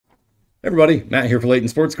Everybody, Matt here for Layton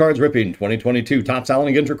Sports Cards, ripping 2022 Topps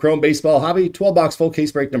Allen & Ginter Chrome Baseball Hobby 12-box full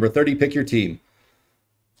case break number 30. Pick your team.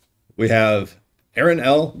 We have Aaron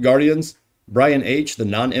L. Guardians, Brian H. the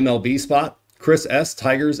non-MLB spot, Chris S.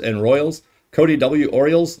 Tigers and Royals, Cody W.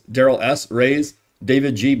 Orioles, Daryl S. Rays,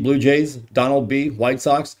 David G. Blue Jays, Donald B. White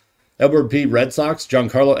Sox, Edward P. Red Sox,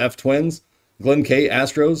 Giancarlo F. Twins, Glenn K.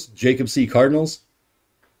 Astros, Jacob C. Cardinals,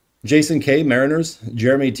 Jason K. Mariners,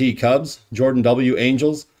 Jeremy T. Cubs, Jordan W.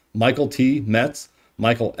 Angels, Michael T. Mets,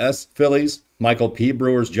 Michael S. Phillies, Michael P.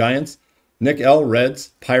 Brewers Giants, Nick L. Reds,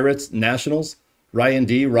 Pirates Nationals, Ryan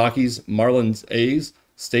D. Rockies Marlins A's,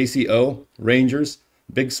 Stacy O. Rangers,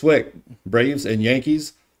 Big Swick Braves and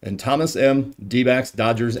Yankees, and Thomas M. D-backs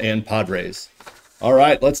Dodgers and Padres. All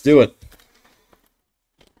right, let's do it.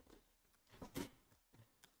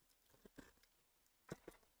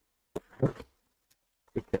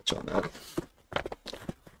 Good catch on that.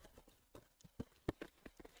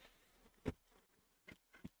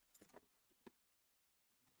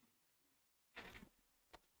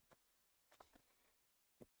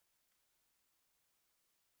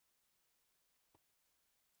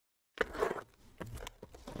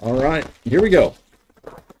 All right, here we go.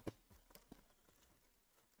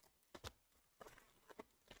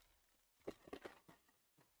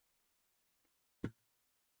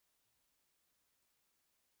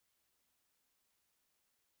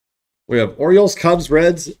 We have Orioles, Cubs,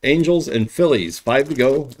 Reds, Angels, and Phillies. 5 to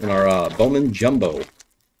go in our Bowman Jumbo.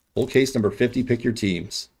 Full case number 50. Pick your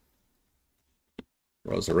teams.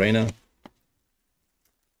 Rosarena.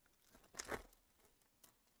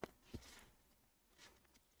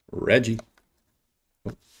 Reggie.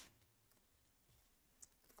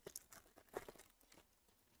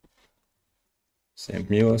 Sam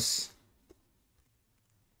Mewis.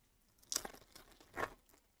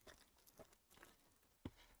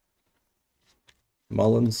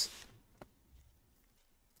 Mullins.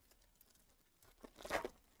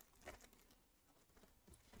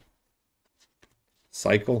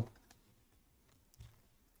 Cycle.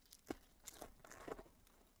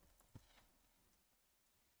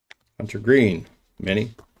 Hunter Green.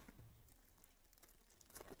 Mini.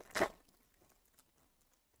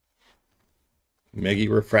 Meggy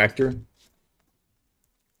Refractor.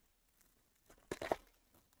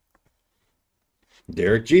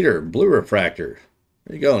 Derek Jeter. Blue Refractor.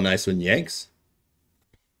 There you go. Nice one, Yanks.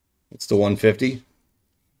 It's the 150.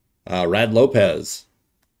 Rad Lopez.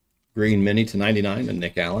 Green Mini to 99 and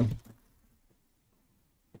Nick Allen.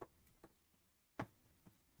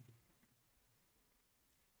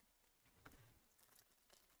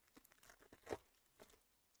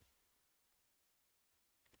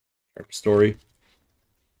 Story.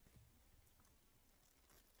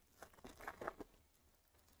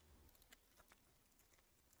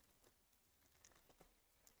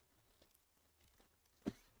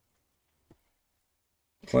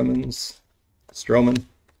 Clemens. Stroman.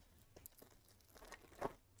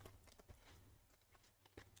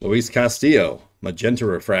 Luis Castillo. Magenta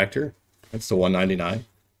Refractor. That's the 199.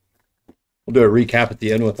 We'll do a recap at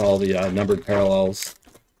the end with all the numbered parallels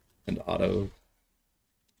and auto.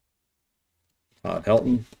 Todd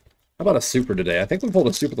Helton. How about a super today? I think we pulled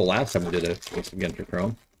a super the last time we did it with some Ginter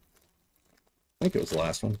Chrome. I think it was the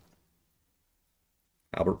last one.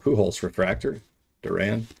 Albert Pujols Refractor.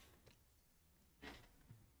 Duran.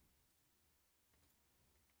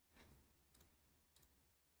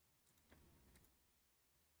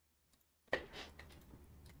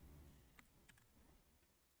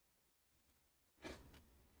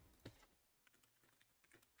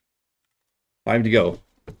 Five to go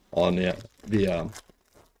on the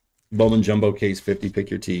Bowman Jumbo Case 50. Pick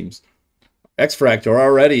your teams. X-Fractor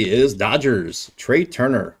already is Dodgers. Trey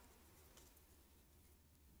Turner.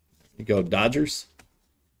 You go Dodgers.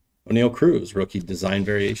 O'Neal Cruz, rookie design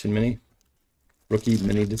variation mini. Rookie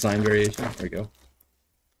mini design variation. There we go.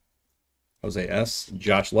 Jose S.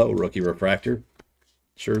 Josh Lowe, rookie refractor.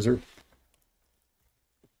 Scherzer.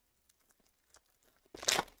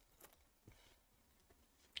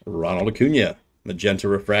 Ronald Acuna, magenta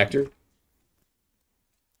refractor.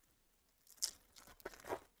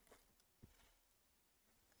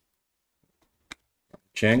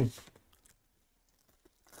 Chang.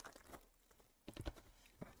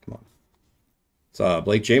 Come on. It's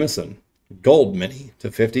Blake Jameson. Gold mini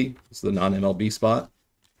to 50. It's the non-MLB spot.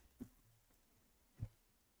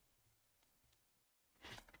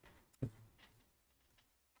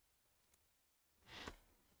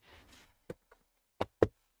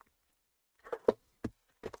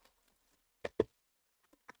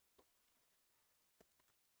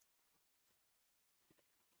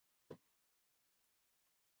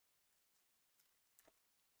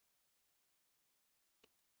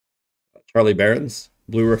 Charlie Barons,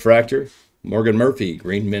 blue refractor. Morgan Murphy,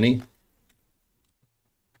 green mini.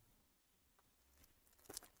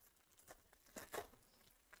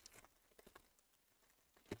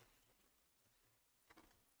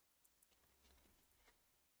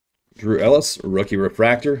 Drew Ellis, rookie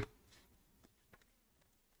refractor.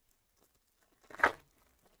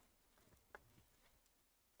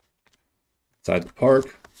 Inside the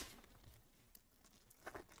Park.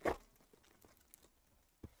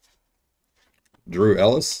 Drew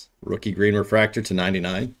Ellis, rookie green refractor to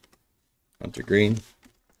 99. Hunter Green.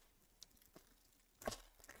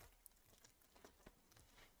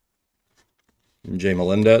 Jay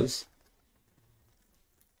Melendez.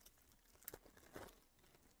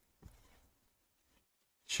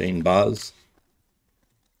 Shane Baz.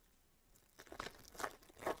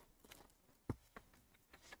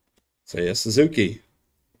 Seiya Suzuki,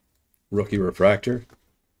 rookie refractor.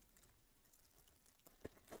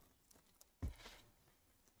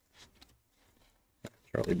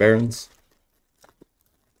 Charlie Barons.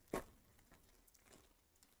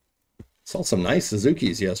 Saw some nice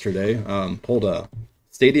Suzukis yesterday. Pulled a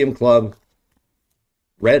Stadium Club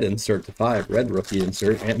red insert to 5, red rookie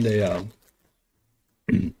insert, and a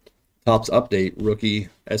Topps Update rookie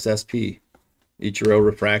SSP Ichiro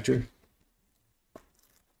refractor.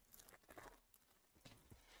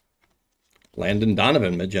 Landon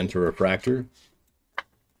Donovan magenta refractor.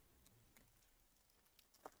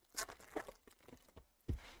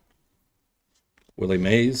 Willie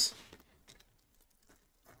Mays.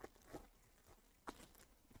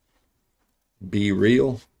 Be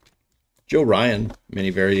Real. Joe Ryan, mini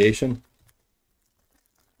variation.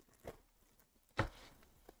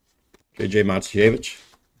 JJ Matsievich.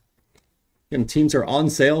 And teams are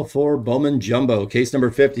on sale for Bowman Jumbo. Case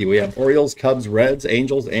number 50. We have Orioles, Cubs, Reds,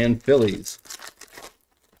 Angels, and Phillies.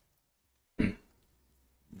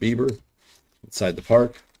 Bieber, inside the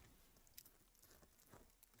Park.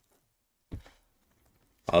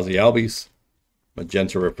 Ozzie Albies,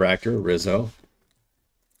 magenta refractor, Rizzo.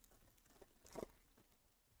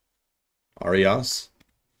 Arias,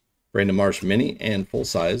 Brandon Marsh mini and full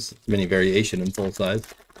size, mini variation in full size.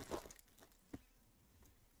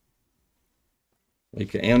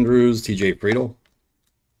 Lake Andrews, TJ Friedel.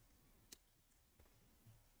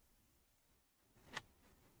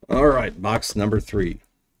 All right, box number 3.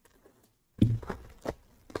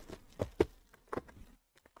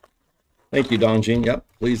 Thank you, Don Jean. Yep,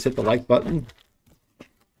 please hit the like button.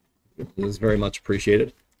 It is very much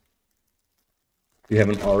appreciated. If you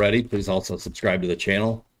haven't already, please also subscribe to the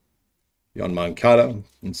channel. Yon Moncada,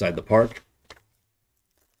 inside the Park.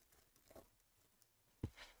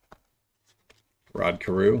 Rod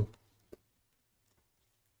Carew.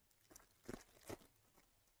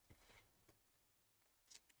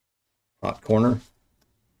 Hot Corner.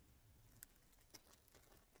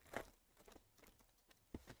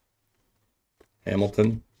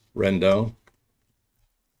 Hamilton, Rendo.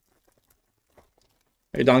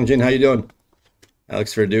 Hey, Dongjin, how you doing?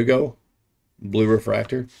 Alex Verdugo, blue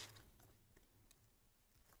refractor.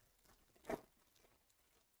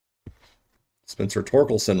 Spencer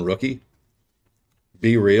Torkelson, rookie.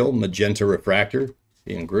 Be Real, magenta refractor.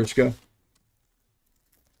 Ian Gruchka.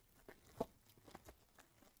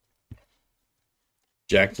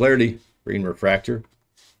 Jack Flaherty, green refractor.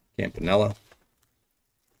 Campanella.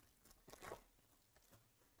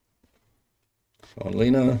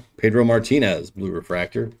 Onlina, Pedro Martinez, blue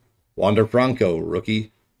refractor. Wander Franco,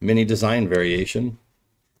 rookie, mini design variation.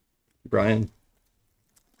 Brian.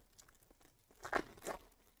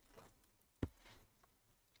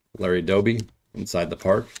 Larry Doby, inside the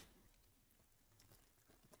Park.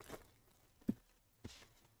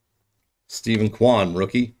 Stephen Kwan,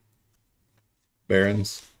 rookie.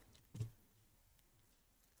 Barons.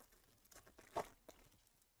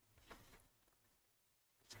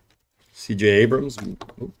 CJ Abrams.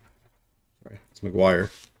 Oh, sorry, it's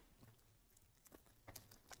McGuire.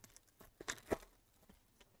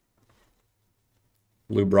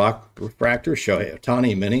 Lou Brock refractor. Shohei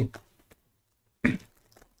Ohtani mini.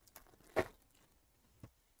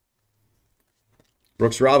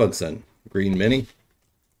 Brooks Robinson, green mini.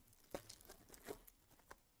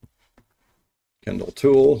 Kendall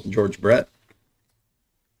Toole, George Brett.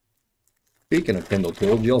 Speaking of Kendall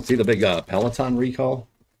Toole, did you all see the big Peloton recall?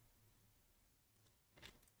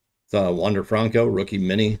 It's Wander Franco, rookie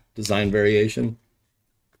mini design variation.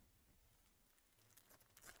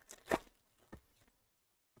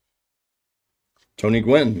 Tony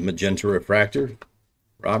Gwynn, magenta refractor.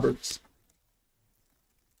 Roberts.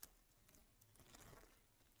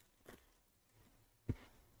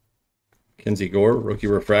 Kenzie Gore, rookie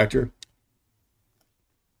refractor.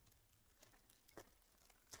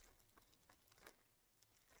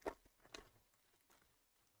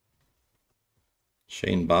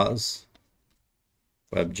 Shane Boz,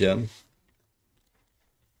 Web Gem.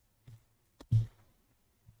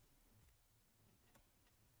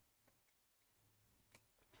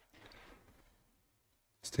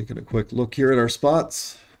 Let's take a quick look here at our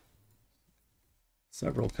spots.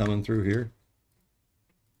 Several coming through here.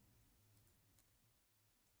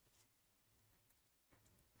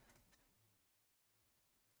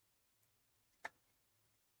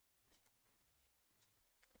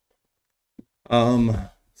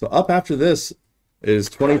 So up after this is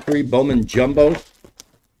 23 Bowman Jumbo.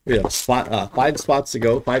 We have 5 spots to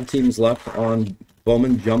go, 5 teams left on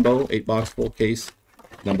Bowman Jumbo, 8-box full case,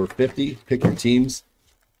 number 50. Pick your teams.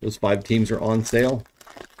 Those 5 teams are on sale.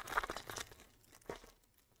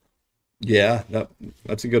 Yeah,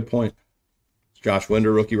 that's a good point. Josh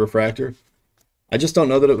Winder, rookie refractor. I just don't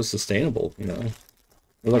know that it was sustainable, you know. It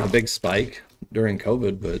was like a big spike during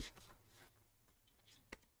COVID, but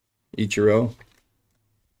Ichiro.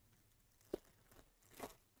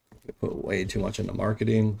 They put way too much into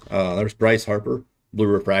marketing. There's Bryce Harper, blue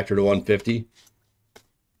refractor to 150.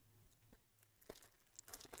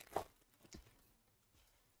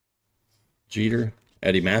 Jeter,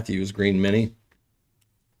 Eddie Matthews, green mini.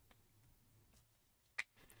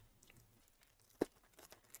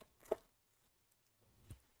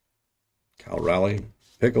 Cal Raleigh,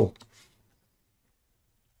 Pickle.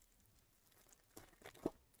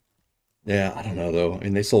 Yeah, I don't know though. I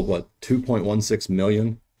mean, they sold what, 2.16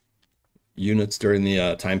 million units during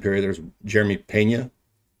the time period. There's Jeremy Pena,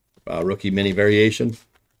 rookie mini variation,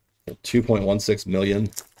 2.16 million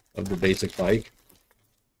of the basic bike.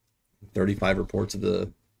 35 reports of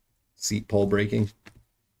the seat pole breaking.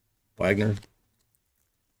 Wagner.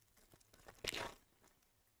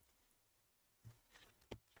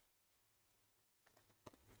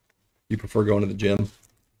 You prefer going to the gym?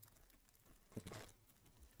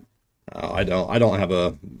 I don't. I don't have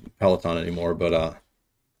a Peloton anymore, but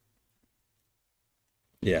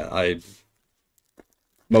yeah, I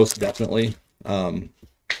most definitely. I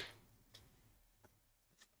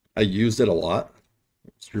used it a lot.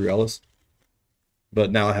 It's Drew Ellis,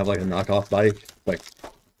 but now I have like a knockoff bike, like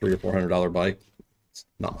 $300 or $400 bike. It's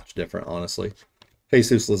not much different, honestly.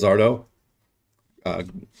 Jesus Luzardo. That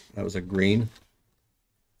was a green.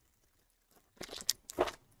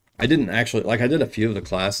 I didn't actually, like I did a few of the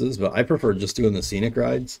classes, but I prefer just doing the scenic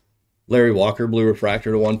rides. Larry Walker, blue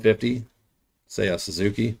refractor to 150. Say a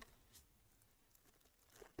Suzuki.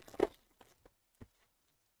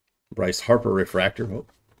 Bryce Harper refractor. Oh.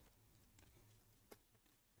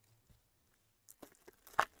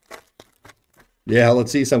 Yeah,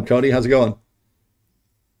 let's see some. Cody, how's it going?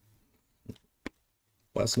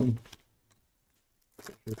 Westman.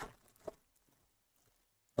 I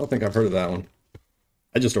don't think I've heard of that one.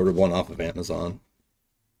 I just ordered one off of Amazon.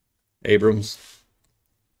 Abrams.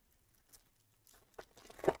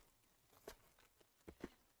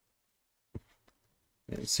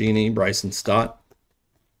 Mancini, Bryson Stott.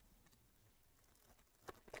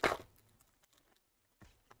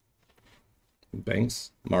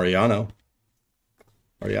 Banks, Mariano.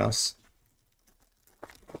 Arias.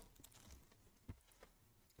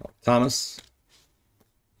 Thomas.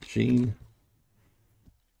 Sheen.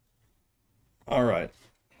 All right.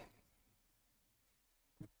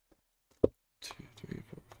 2, 3,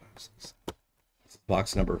 4, 5, 6.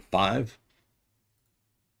 Box number 5.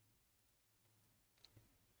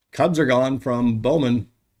 Cubs are gone from Bowman.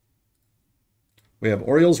 We have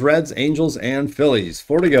Orioles, Reds, Angels, and Phillies.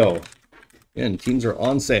 4 to go. Again, teams are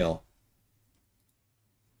on sale.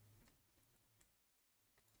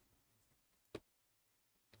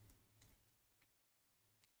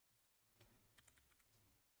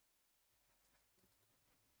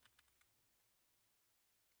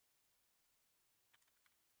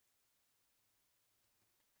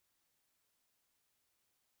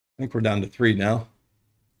 I think we're down to 3 now.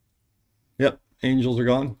 Yep, Angels are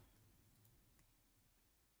gone.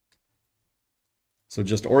 So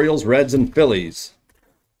just Orioles, Reds, and Phillies.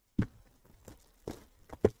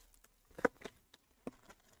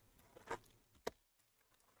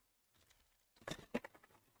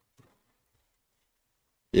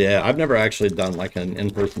 Yeah, I've never actually done like an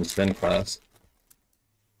in-person spin class.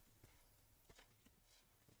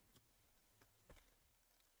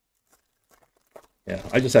 Yeah,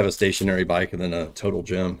 I just have a stationary bike and then a total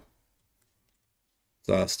gym.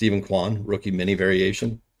 It's Stephen Kwan, rookie mini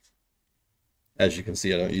variation. As you can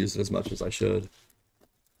see, I don't use it as much as I should.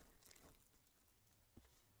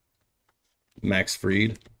 Max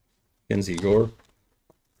Fried, Kenzie Gore.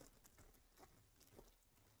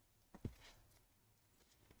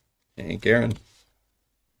 And Garen.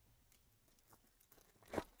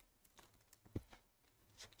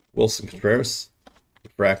 Wilson Contreras,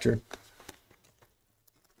 refractor.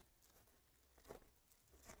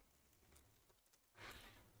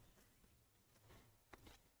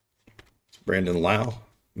 Brandon Lau,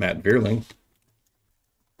 Matt Vierling.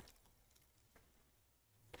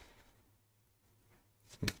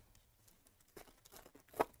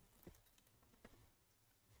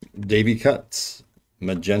 Davey Cuts,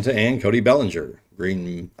 magenta, and Cody Bellinger,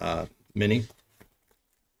 green mini.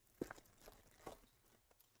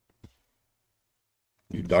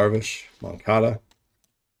 Yu Darvish, Moncada.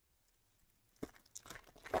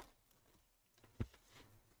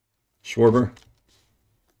 Schwarber.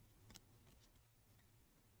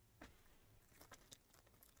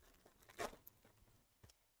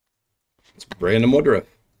 It's Brandon Woodruff.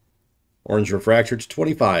 Orange refractor to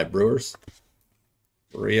 25, Brewers.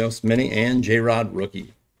 Rios mini and J-Rod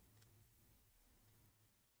rookie.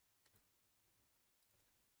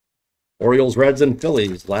 Orioles, Reds, and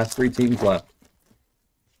Phillies. Last 3 teams left.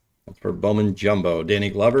 That's for Bowman Jumbo. Danny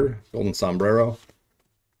Glover, Golden Sombrero.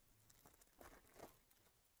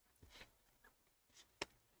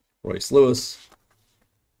 Royce Lewis.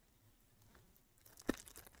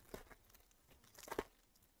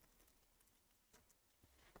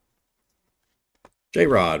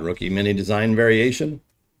 J-Rod, rookie mini design variation.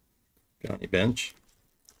 County bench.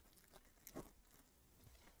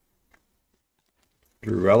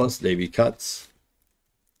 Drew Ellis, Davey Cuts.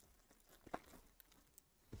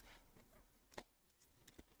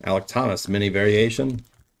 Alec Thomas, mini variation.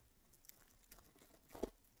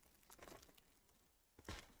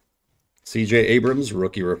 CJ Abrams,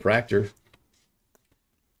 rookie refractor.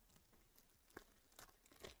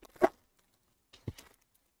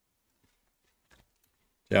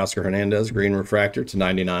 Oscar Hernandez, green refractor to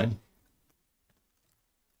 99.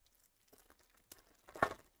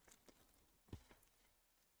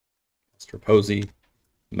 Mr. Posey,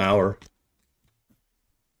 Mauer.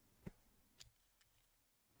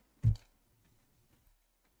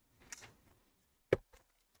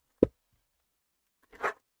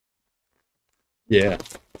 Yeah.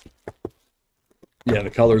 Yeah, the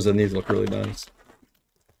colors in these look really nice.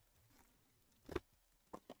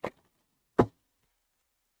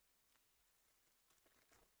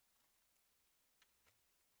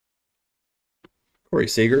 Corey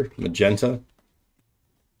Seager, magenta.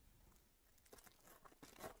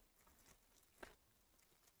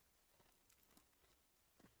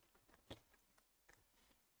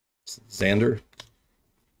 Xander.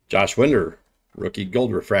 Josh Winder, rookie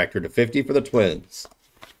gold refractor to 50 for the Twins.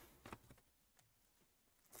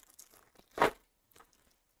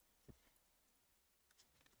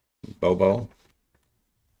 Bobo.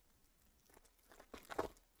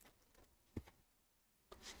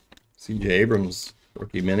 CJ Abrams,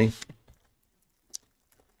 rookie mini.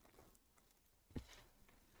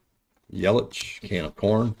 Yelich, can of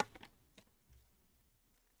corn.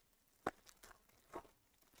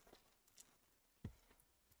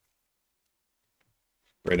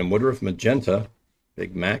 Brandon Woodruff, magenta.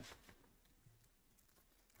 Big Mac.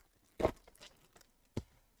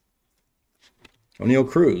 O'Neill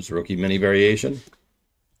Cruz, rookie mini variation.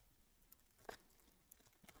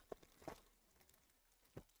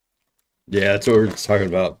 Yeah, that's what we're talking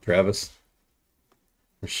about, Travis.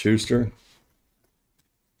 Schuster.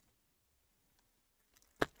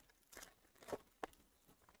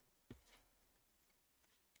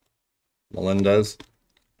 Melendez.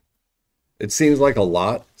 It seems like a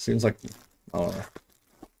lot. Seems like, I don't know.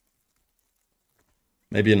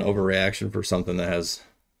 Maybe an overreaction for something that has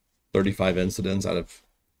 35 incidents out of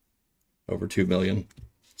over 2 million.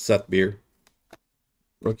 Seth Beer.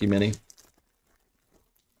 Rookie mini.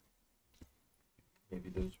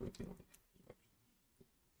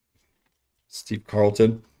 Steve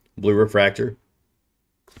Carlton, blue refractor.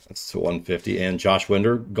 That's to 150. And Josh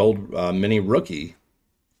Winder, gold mini rookie.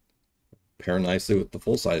 Pair nicely with the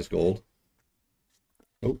full-size gold.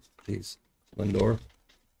 Oh, geez. Lindor.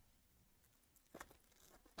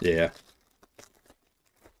 Yeah.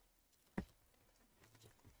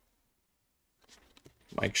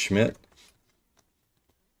 Mike Schmidt.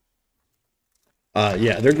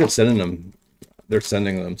 Yeah, they're just sending them. They're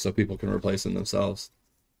sending them so people can replace them themselves.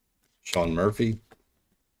 Sean Murphy.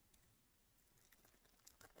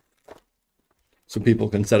 So people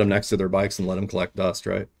can set them next to their bikes and let them collect dust,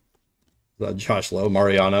 right? Josh Lowe,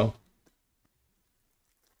 Mariano.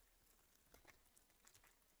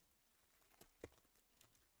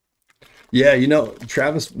 Yeah, you know,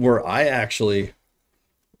 Travis, where I actually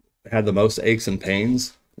had the most aches and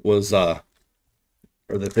pains was, or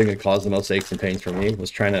the thing that caused the most aches and pains for me was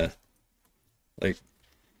trying to, like,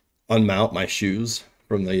 unmount my shoes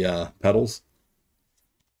from the pedals.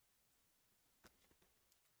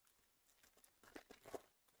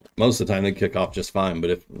 Most of the time they kick off just fine, but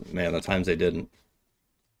if, man, the times they didn't,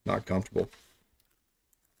 not comfortable.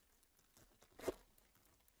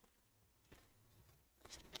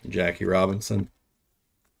 Jackie Robinson.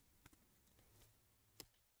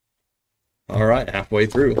 All right, halfway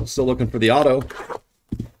through. Still looking for the auto.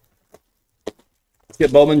 Let's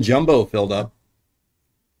get Bowman Jumbo filled up.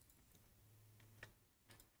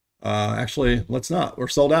 Actually, let's not. We're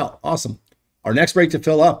sold out. Awesome. Our next break to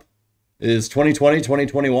fill up is 2020,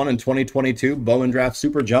 2021, and 2022 Bowman Draft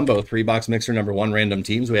Super Jumbo 3-box mixer number 1 random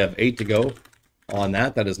teams. We have 8 to go on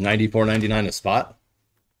that. That is $94.99 a spot.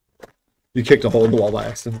 You kicked a hole in the wall by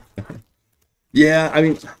accident. Yeah, I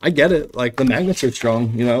mean, I get it. Like, the magnets are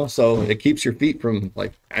strong, you know, so it keeps your feet from,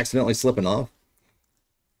 like, accidentally slipping off.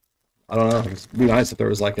 I don't know. It'd be nice if there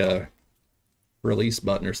was, like, a release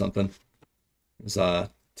button or something. It's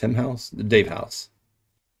Tim House? Dave House.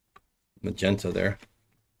 Magenta there.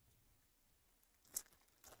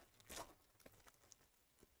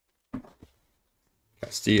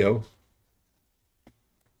 Castillo.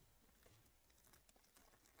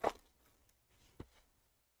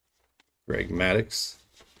 Greg Maddux.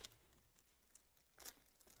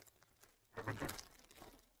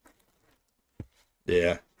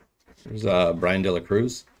 Yeah. There's Brian De La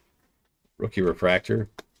Cruz. Rookie refractor.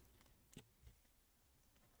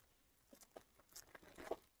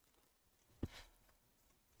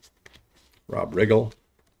 Rob Riggle.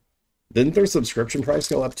 Didn't their subscription price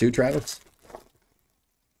go up too, Travis?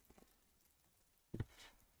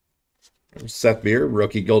 There's Seth Beer,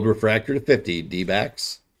 rookie gold refractor to 50.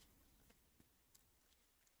 D-backs.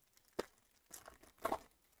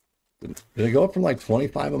 Did it go up from like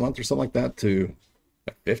 25 a month or something like that to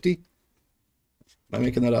like 50? Am I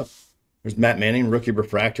making that up? There's Matt Manning, rookie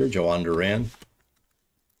refractor. Joan Duran.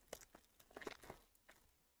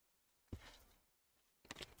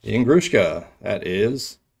 Ian Grushka. That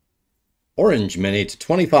is orange mini to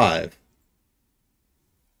 25.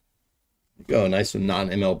 Go, nice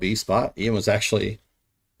non-MLB spot. Ian was actually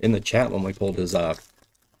in the chat when we pulled his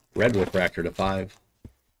red refractor to 5.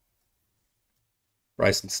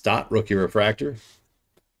 Bryson Stott, rookie refractor.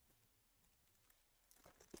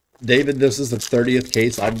 David, this is the 30th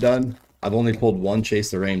case I've done. I've only pulled one Chase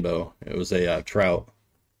the Rainbow. It was a Trout.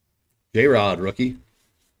 J-Rod, rookie.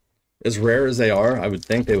 As rare as they are, I would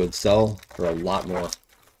think they would sell for a lot more.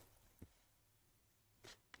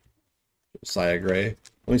 Josiah Gray.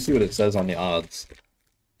 Let me see what it says on the odds.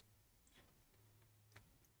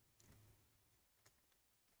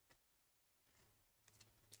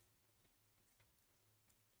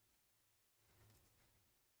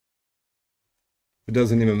 It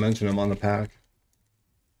doesn't even mention them on the pack.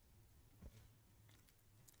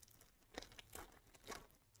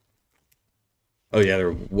 Oh yeah,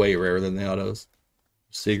 they're way rarer than the autos.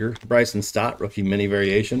 Seager. Bryson Stott, rookie mini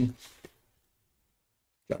variation.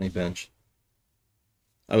 Johnny Bench.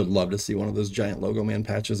 I would love to see one of those giant Logo Man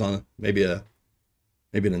patches on maybe an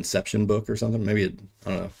Inception book or something. Maybe I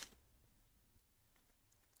don't know.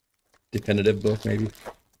 Definitive book, maybe.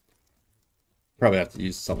 Probably have to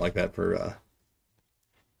use something like that for a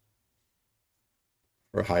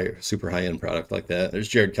super high-end product like that. There's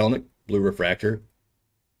Jared Kelnick, blue refractor.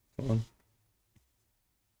 Come on.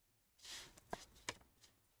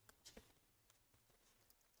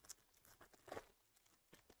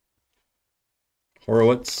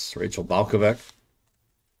 Horowitz, Rachel Balkovec.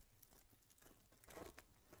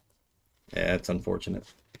 Yeah, it's unfortunate.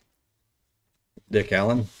 Dick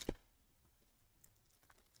Allen.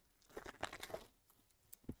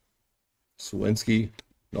 Swinsky,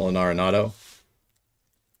 Nolan Arenado.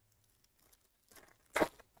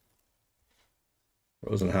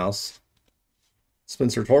 Rosenhaus.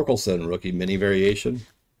 Spencer Torkelson, rookie mini variation.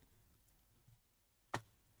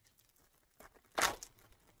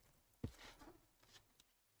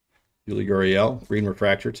 Yuli Gurriel, green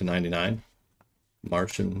refractor to 99.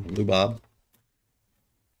 Martian Lubob.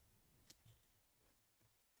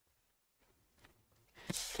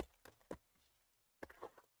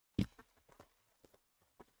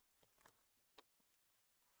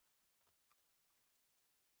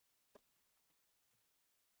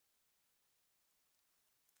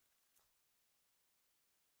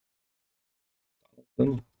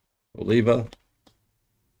 Oliva.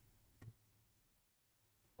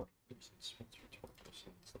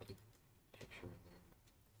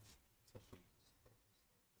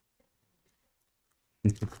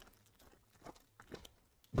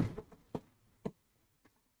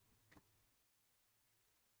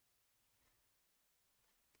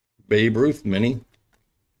 Babe Ruth mini.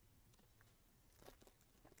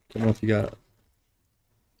 Don't know if you got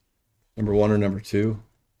number 1 or number 2.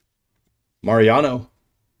 Mariano.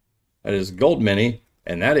 That is gold mini,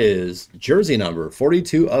 and that is jersey number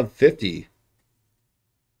 42 of 50.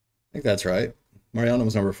 I think that's right. Mariano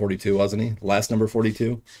was number 42, wasn't he? Last number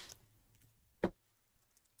 42.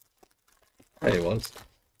 Hey, he was.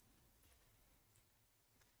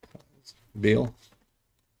 Beal.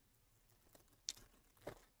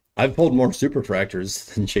 I've pulled more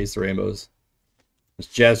Superfractors than Chase the Rainbows. It's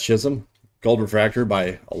Jazz Chisholm, gold refractor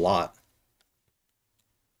by a lot.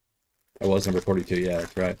 That was number 42, yeah,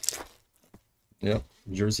 that's right. Yep,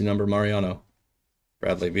 jersey number Mariano.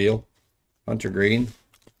 Bradley Beal, Hunter Green.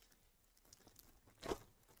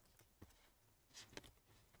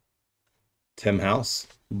 Tim House,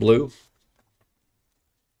 blue.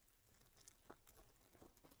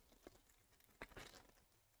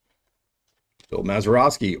 Bill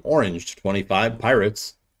Mazeroski, orange, 25,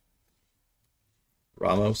 Pirates.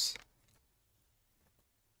 Ramos.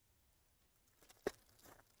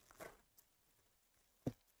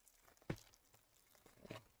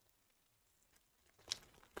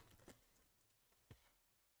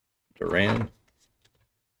 Duran.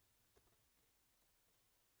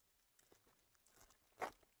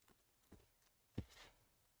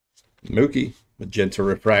 Mookie, magenta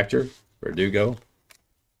refractor, Verdugo.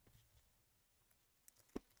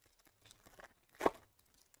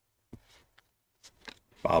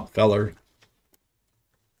 Bob Feller.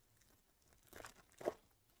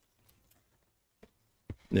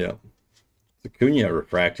 Yeah. Acuna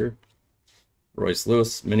refractor. Royce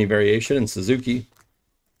Lewis, mini variation, and Suzuki.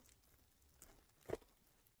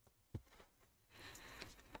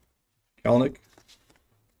 Kelnick.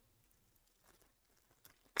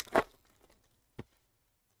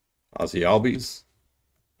 Ozzy Albies.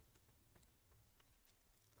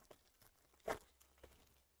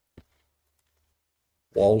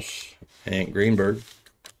 Walsh, Hank Greenberg.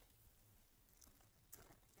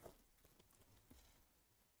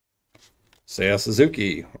 Seiya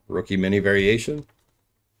Suzuki, rookie mini variation.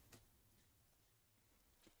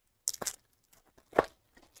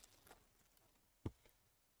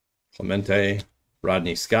 Clemente,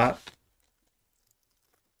 Rodney Scott.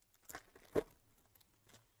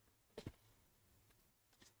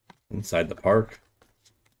 Inside the park.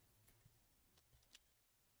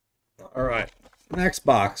 All right, next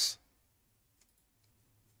box.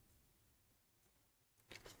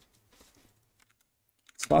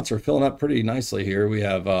 Spots are filling up pretty nicely here. We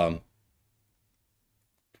have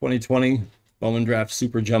 2020 Bowman Draft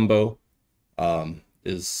Super Jumbo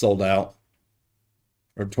is sold out.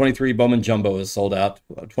 Or 23 Bowman Jumbo is sold out.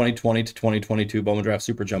 2020 to 2022 Bowman Draft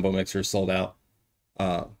Super Jumbo Mixer is sold out.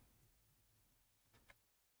 No,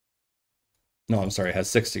 I'm sorry, it has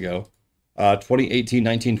 6 to go. 2018,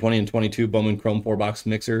 19, 20, and 22 Bowman Chrome 4-box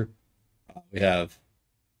mixer. We have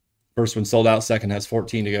first one sold out, second has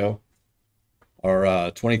 14 to go. Our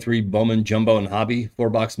 23 Bowman Jumbo and Hobby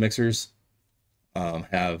 4-box mixers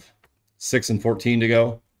have 6 and 14 to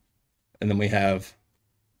go. And then we have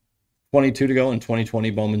 22 to go in 2020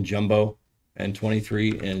 Bowman Jumbo and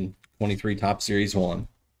 23 and 23 Top Series 1.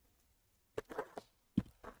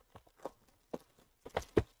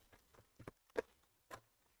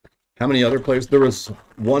 How many other players? There was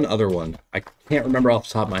one other one. I can't remember off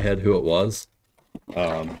the top of my head who it was.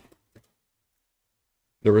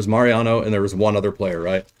 There was Mariano and there was one other player,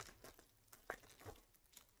 right?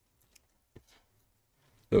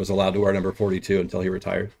 That was allowed to wear number 42 until he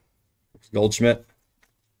retired. Goldschmidt.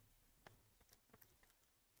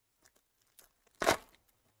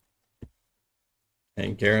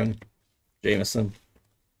 Hank Aaron. Jameson.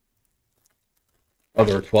 Oh,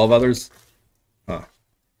 there were 12 others? Huh.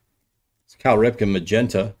 It's Cal Ripken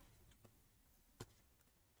magenta.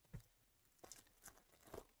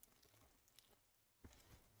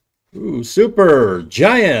 Ooh, Super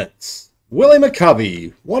Giants. Willie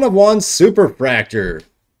McCovey, 1 of 1 Superfractor.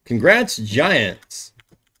 Congrats, Giants.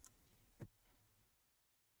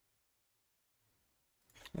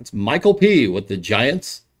 That's Michael P. with the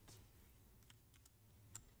Giants.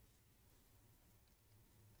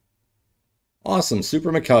 Awesome,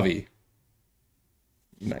 Super McCovey.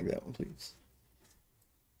 Mag that one, please.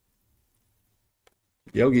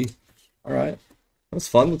 Yogi. All right. That was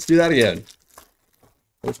fun. Let's do that again.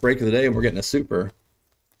 First break of the day, and we're getting a super.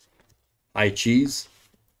 High cheese.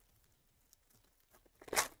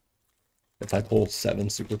 If I pull 7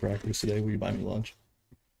 Superfractors today, will you buy me lunch?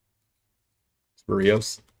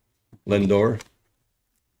 Barrios. Lindor.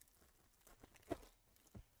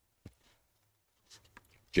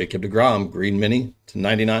 Jacob deGrom, green mini to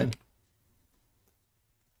 99.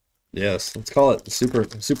 Yes, let's call it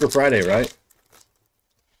Super Friday, right?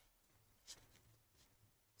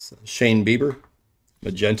 So Shane Bieber,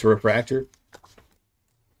 magenta refractor.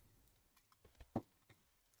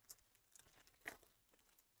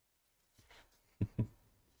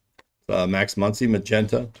 Max Muncy,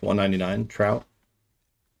 magenta, to 199. Trout.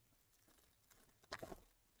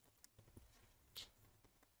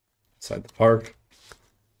 Inside the park.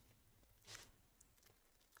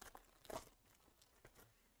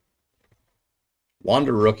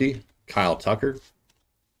 Wander rookie, Kyle Tucker.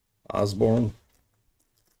 Osborne.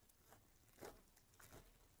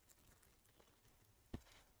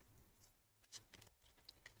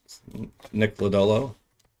 Nick Lodolo.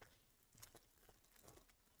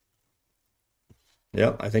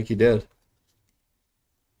 Yep, I think he did.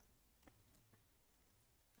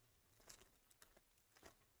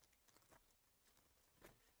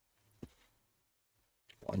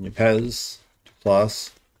 Juan Yepez,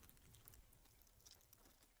 plus.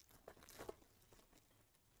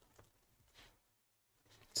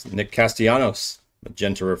 It's Nick Castellanos,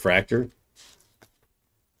 magenta refractor.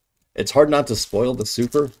 It's hard not to spoil the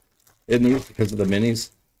super in these because of the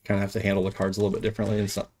minis. Kind of have to handle the cards a little bit differently,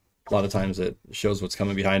 and a lot of times it shows what's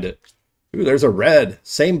coming behind it. Ooh, there's a red.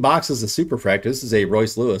 Same box as the SUPERFRACTOR. This is a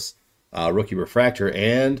Royce Lewis rookie refractor.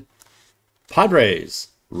 And Padres,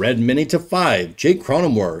 red mini to 5. Jake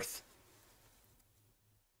Cronenworth.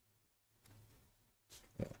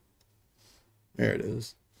 There it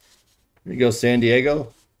is. Here you go, San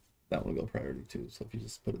Diego. That one will go priority too. So if you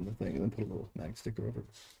just put it in the thing and then put a little mag sticker over it.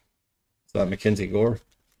 So Mackenzie Gore.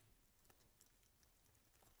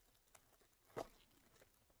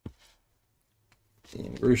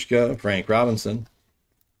 Ian Grushka, Frank Robinson.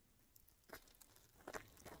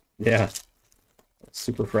 Yeah.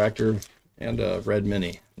 SUPERFRACTOR and a red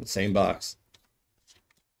mini in the same box.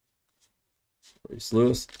 Royce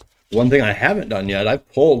Lewis. One thing I haven't done yet, I've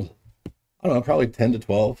pulled, I don't know, probably 10 to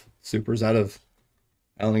 12 supers out of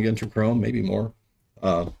Allen Ginter Chrome, maybe more.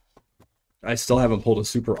 I still haven't pulled a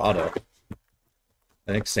super auto.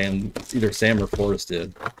 I think either Sam or Forrest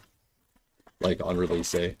did, like on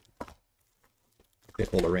release day. They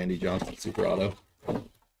pulled a Randy Johnson super auto.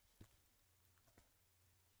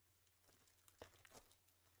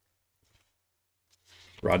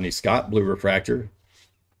 Rodney Scott, blue refractor.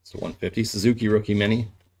 It's a 150. Suzuki rookie mini.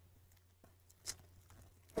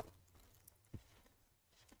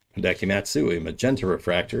 Hideki Matsui, magenta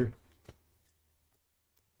refractor.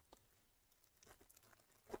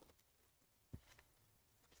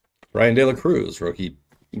 Brian De La Cruz, rookie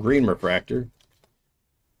green refractor.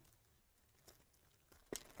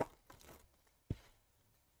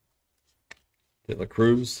 De La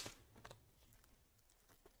Cruz.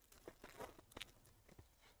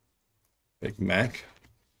 Big Mac.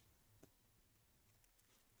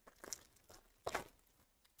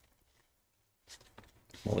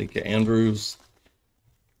 Malika Andrews.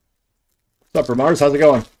 What's up, Ramars? How's it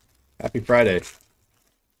going? Happy Friday.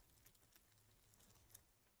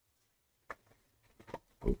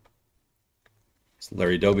 Oh. It's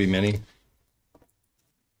Larry Doby mini.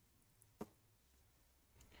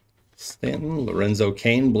 Stanton, Lorenzo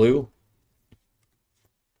Cain, blue.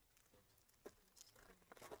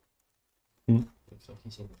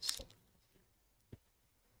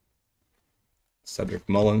 Cedric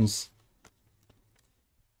Mullins.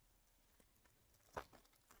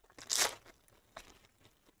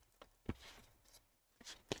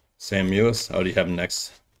 Sam Mewis. How do you have him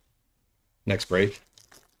next break?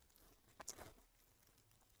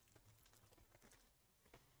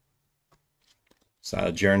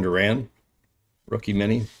 Jaron Duran, rookie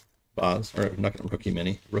mini, Boz, or not rookie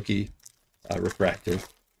mini, rookie refractor.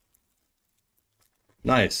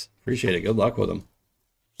 Nice, appreciate it. Good luck with them.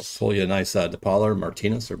 Let's pull you a nice DePaula or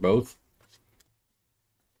Martinez or both.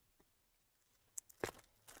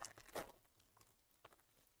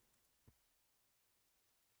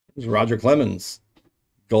 There's Roger Clemens,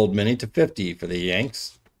 gold mini to 50 for the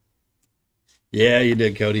Yanks. Yeah, you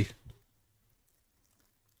did, Cody.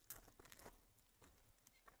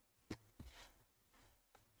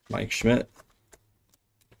 Mike Schmidt.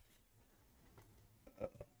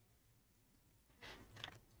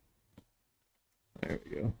 There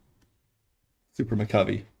we go. Super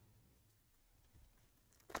McCovey.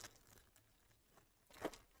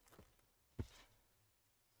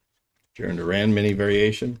 Jaron Duran mini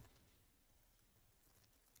variation.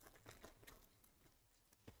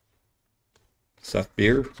 Seth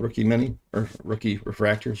Beer, rookie mini, or rookie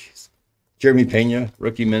refractor. Jeez. Jeremy Pena,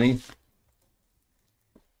 rookie mini.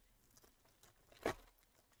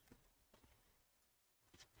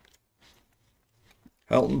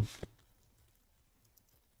 Helton.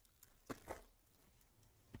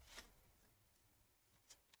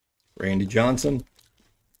 Randy Johnson.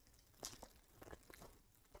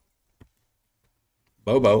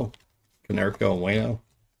 Bobo. Canerco and Wayno.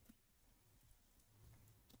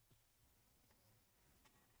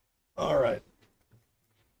 All right.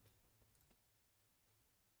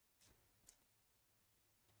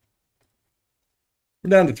 We're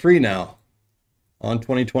down to 3 now. On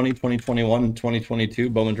 2020, 2021, and 2022,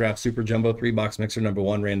 Bowman Draft Super Jumbo 3-box mixer number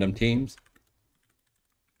 1, random teams.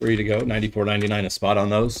 3 to go, $94.99 a spot on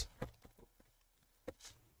those.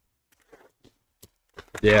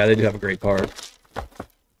 Yeah, they do have a great card.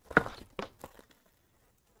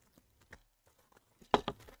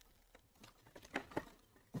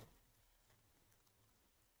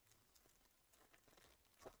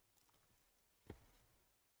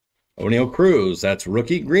 O'Neal Cruz, that's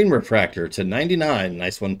rookie green refractor to 99.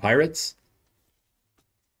 Nice one, Pirates.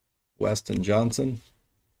 Weston Johnson.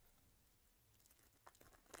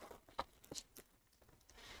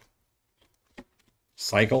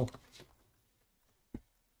 Cycle.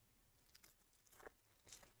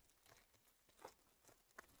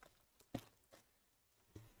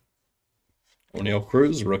 O'Neal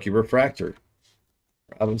Cruz, rookie refractor.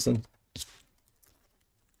 Robinson.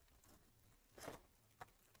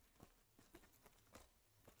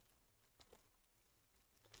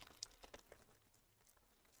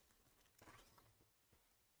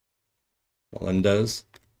 Melendez.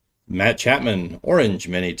 Matt Chapman, orange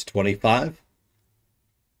mini to 25.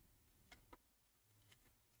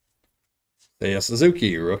 Seiya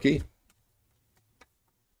Suzuki, rookie.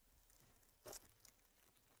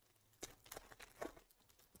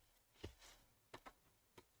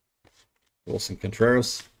 Wilson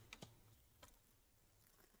Contreras.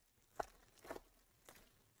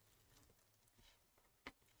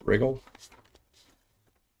 Riggle.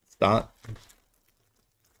 Stott.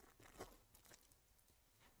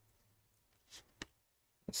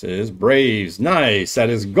 This is Braves. Nice. That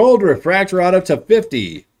is gold refractor auto to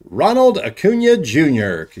 50. Ronald Acuna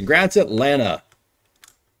Jr. Congrats, Atlanta.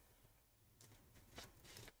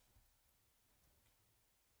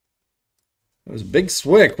 It was Big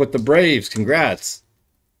Swick with the Braves. Congrats.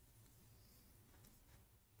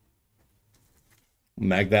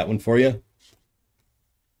 Mag that one for you.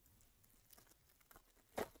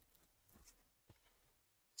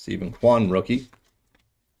 Stephen Kwan, rookie.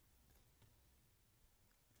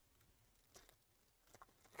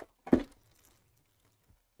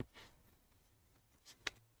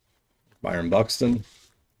 Byron Buxton.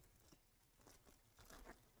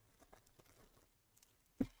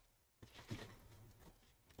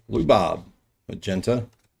 Blue Bob, magenta.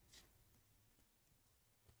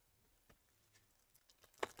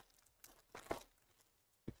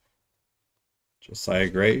 Josiah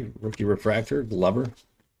Gray, rookie refractor, Glover.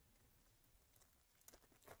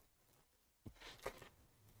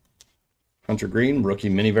 Hunter Green, rookie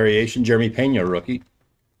mini variation, Jeremy Pena, rookie.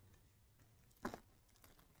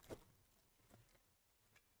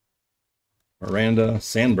 Miranda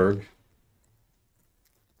Sandberg.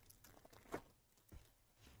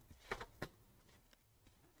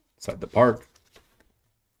 Inside the park.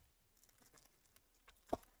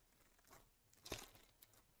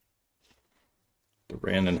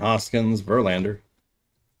 Brandon Hoskins, Verlander.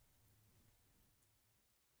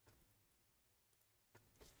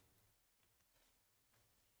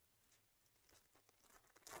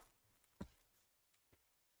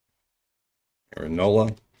 Aaron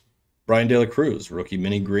Nola. Brian De La Cruz, rookie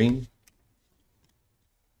mini green.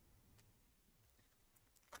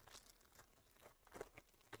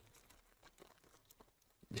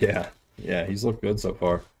 Yeah, he's looked good so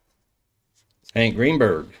far. Hank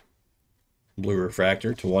Greenberg, blue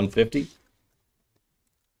refractor to 150.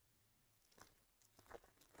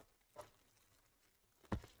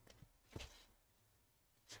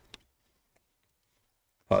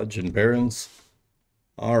 Pudge and Barons.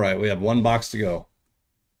 All right, we have 1 box to go.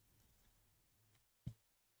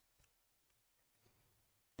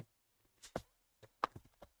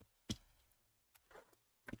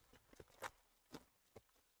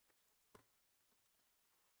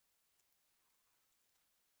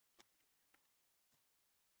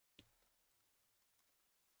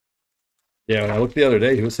 Yeah, when I looked the other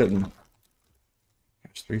day, he was hitting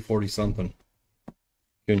 340 something.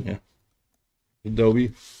 Cunha.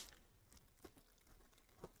 Adobe.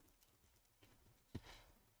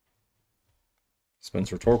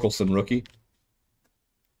 Spencer Torkelson, rookie.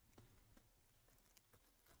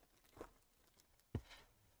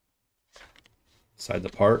 Side the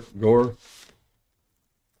part, Gore.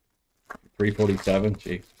 347,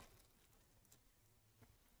 gee.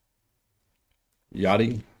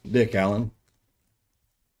 Yachty, Dick Allen.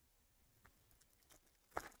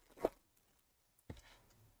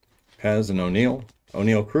 Pez and O'Neal.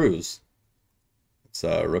 O'Neal Cruz. It's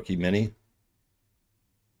a rookie mini.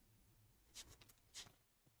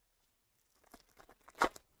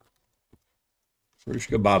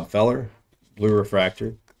 Rushka, Bob Feller. Blue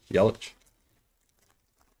refractor. Yelich.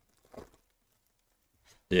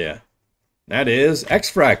 Yeah. That is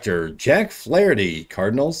X-Fractor. Jack Flaherty,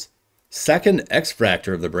 Cardinals. Second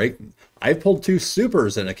X-Fractor of the break. I've pulled 2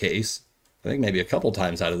 supers in a case. I think maybe a couple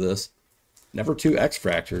times out of this. Never 2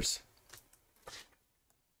 X-Fractors.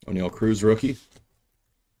 O'Neill Cruz rookie.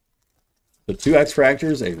 The 2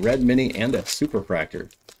 X-Fractors, a red mini, and a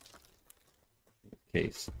SUPERFRACTOR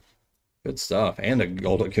case. Good stuff. And a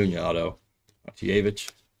gold Acuna auto. Otievich.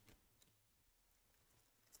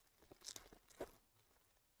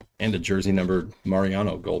 And a jersey numbered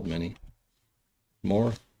Mariano gold mini.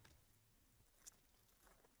 More.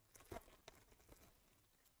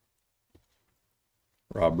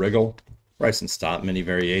 Rob Riggle. Bryson Stott mini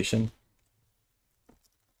variation.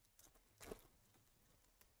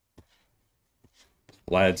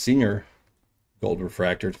 Vlad Sr. gold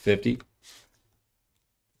refractor to 50.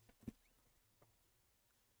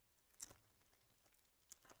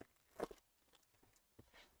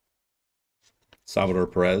 Salvador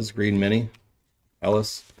Perez, green mini.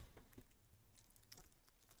 Ellis.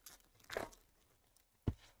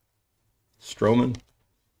 Stroman.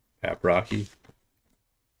 Pat Rocky.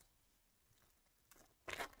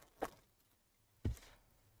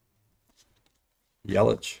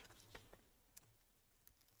 Yelich.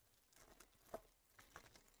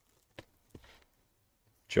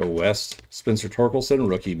 Joe West. Spencer Torkelson,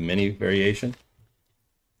 rookie mini variation.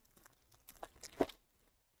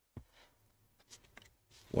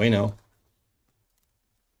 Wayno.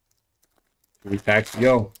 3 packs to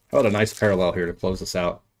go. How about a nice parallel here to close this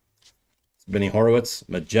out? It's Benny Horowitz,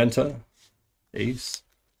 magenta, ace.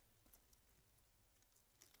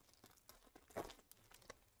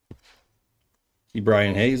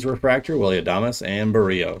 Brian Hayes refractor, Willie Adames, and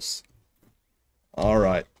Barrios. All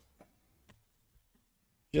right.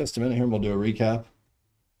 Just a minute here and we'll do a recap.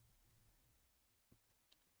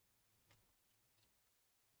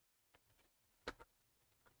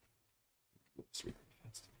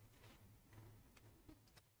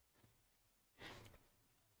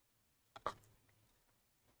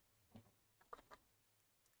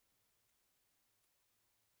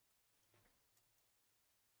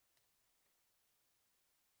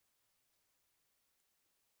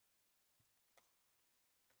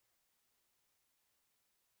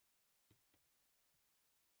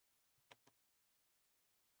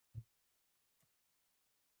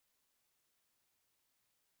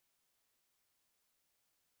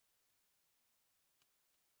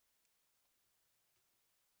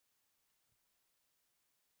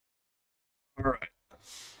 All right.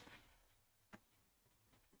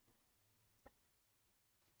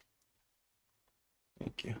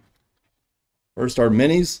 Thank you. First, our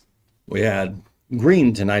minis. We had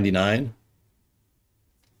green to 99.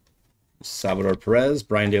 Salvador Perez,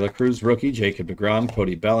 Brian De La Cruz, rookie, Jacob deGrom,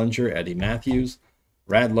 Cody Bellinger, Eddie Matthews,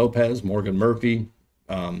 Brad Lopez, Morgan Murphy.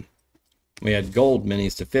 We had gold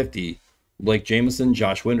minis to 50. Blake Jameson,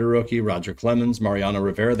 Josh Winder, rookie, Roger Clemens, Mariano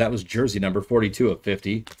Rivera. That was jersey number 42 of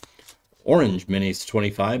 50. Orange minis to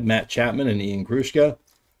 25. Matt Chapman and Ian Grushka.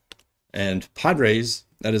 And Padres,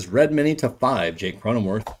 that is red mini to 5. Jake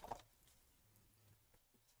Cronenworth.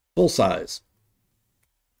 Full size.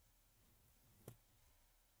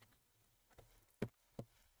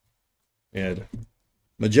 And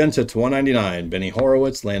magenta to 199. Benny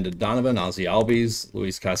Horowitz, Landon Donovan, Ozzie Albies,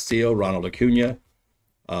 Luis Castillo, Ronald Acuna.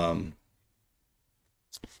 Put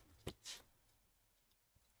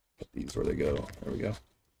these where they go. There we go.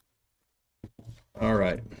 All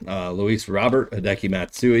right. Luis Robert, Hideki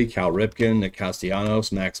Matsui, Cal Ripken, Nick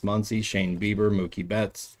Castellanos, Max Muncy, Shane Bieber, Mookie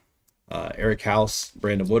Betts, Eric House,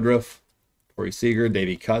 Brandon Woodruff, Corey Seager,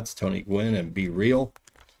 Davey Cutts, Tony Gwynn, and Be Real.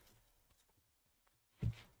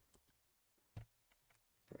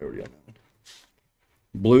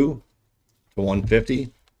 Blue to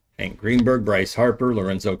 150. Hank Greenberg, Bryce Harper,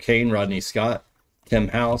 Lorenzo Cain, Rodney Scott, Tim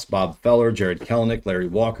House, Bob Feller, Jared Kelenic, Larry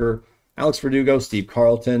Walker, Alex Verdugo, Steve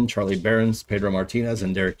Carlton, Charlie Barons, Pedro Martinez,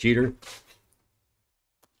 and Derek Jeter.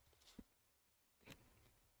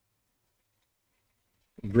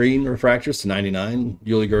 Green refractors to 99.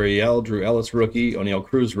 Yuli Gurriel, Drew Ellis, rookie, O'Neill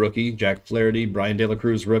Cruz, rookie, Jack Flaherty, Brian De La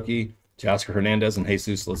Cruz, rookie, Teoscar Hernandez, and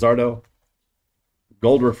Jesus Luzardo.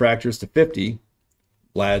 Gold refractors to 50.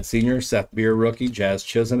 Vlad Sr., Seth Beer, rookie, Jazz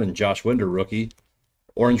Chisholm, and Josh Winder, rookie.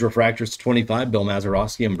 Orange refractors to 25. Bill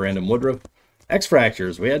Mazeroski and Brandon Woodruff.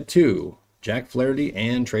 X-fractors, we had 2. Jack Flaherty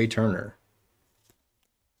and Trey Turner.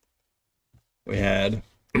 We had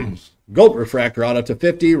gold refractor auto to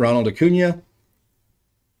 50. Ronald Acuna.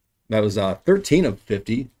 That was 13 of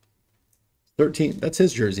 50. 13, that's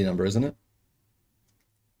his jersey number, isn't it?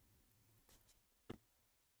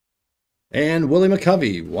 And Willie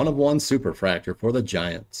McCovey, 1/1 Superfractor for the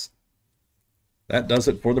Giants. That does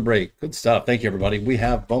it for the break. Good stuff. Thank you, everybody. We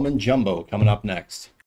have Bowman Jumbo coming up next.